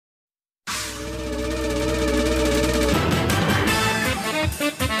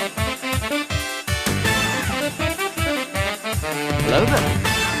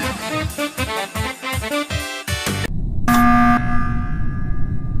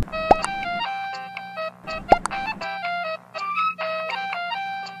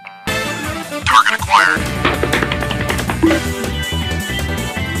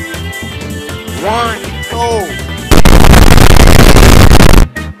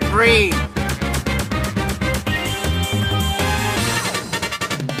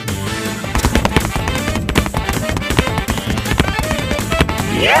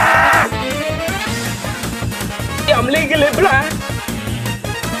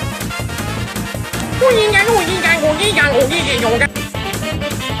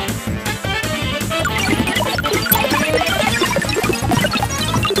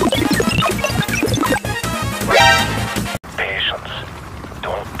Patience.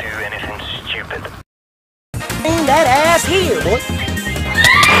 Don't do anything stupid. Bring that ass here, boy.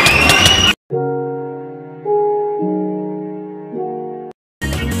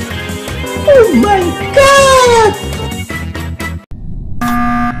 Oh my God!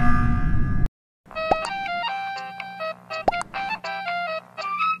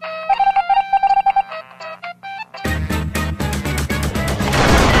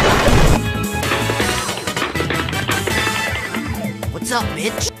 What's up,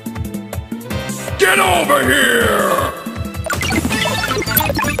 bitch? Get over here!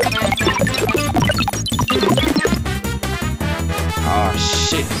 Ah,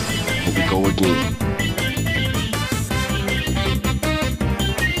 shit. Here we go again.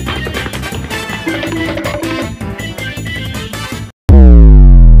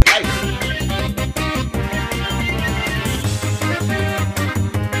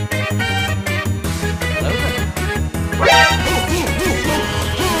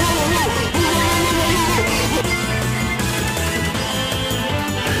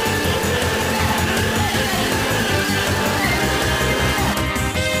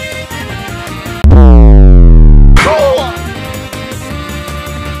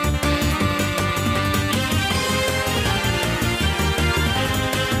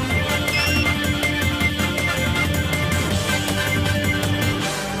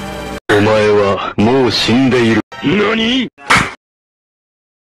 NANI?!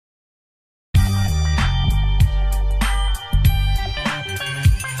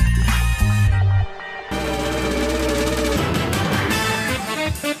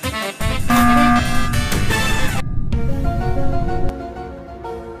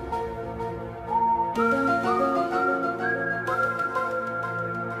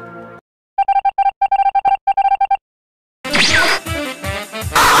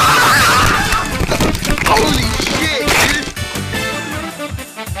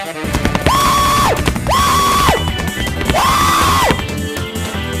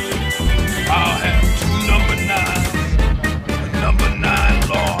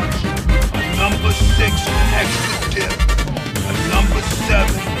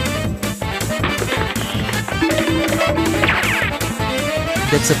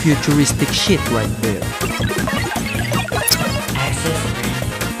 That's a futuristic shit right there.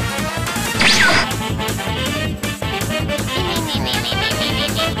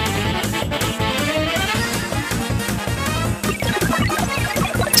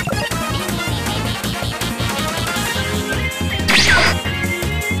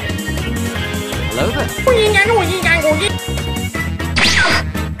 Hello there.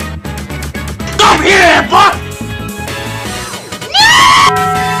 Come here, boy!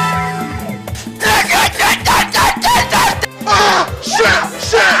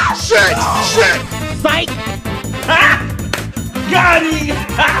 Shit! Spike! Ha! Got him!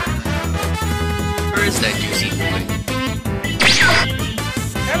 Ha! Where is that juicy boy?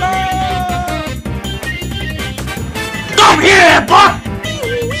 Hello! Come here, boy!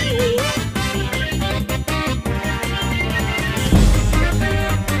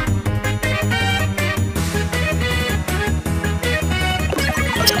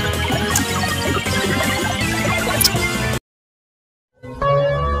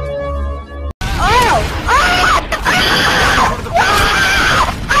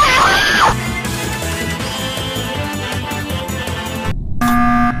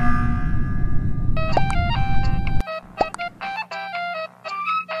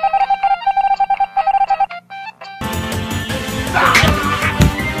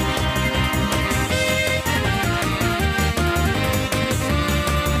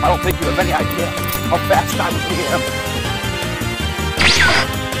 I don't think you have any idea how fast I am.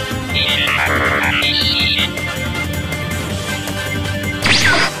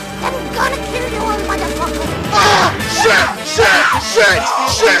 I'm gonna kill you, motherfucker! Ah!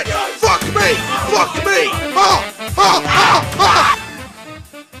 Shit! Fuck me! Oh!